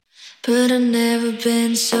but I've never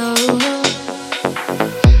been so wrong.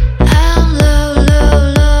 I'm low,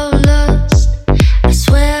 low, low, lost. I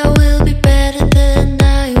swear I will be better than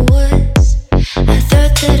I was. I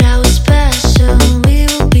thought that I was special, we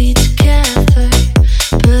will be together,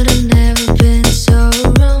 but I've never been so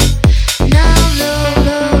wrong. Now I'm low,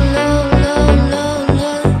 low, low, low, low,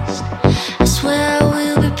 lost. I swear I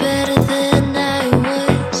will be better than I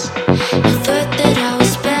was. I thought that I was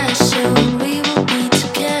special, we will be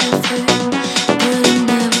together, but I've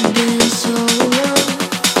never been so wrong.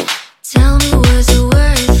 Tell me, was it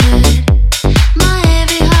worth it? My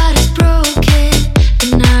heavy heart is broken,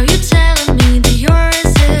 but now you're telling me that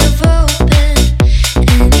yours have opened.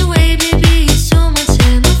 Anyway, baby, it's so much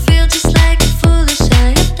and I feel just like a foolish.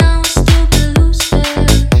 I have done a stupid loser.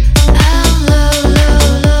 I'm low, low,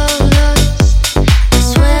 low, lost. I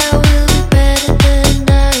swear I will be better than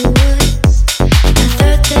I was. I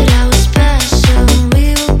thought that I was special, we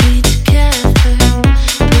will be together,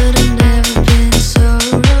 but I've never been so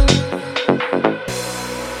wrong.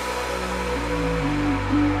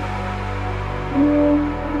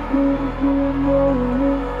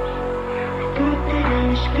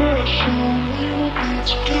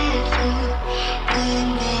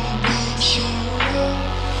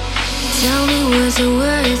 Tell me, was it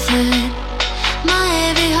worth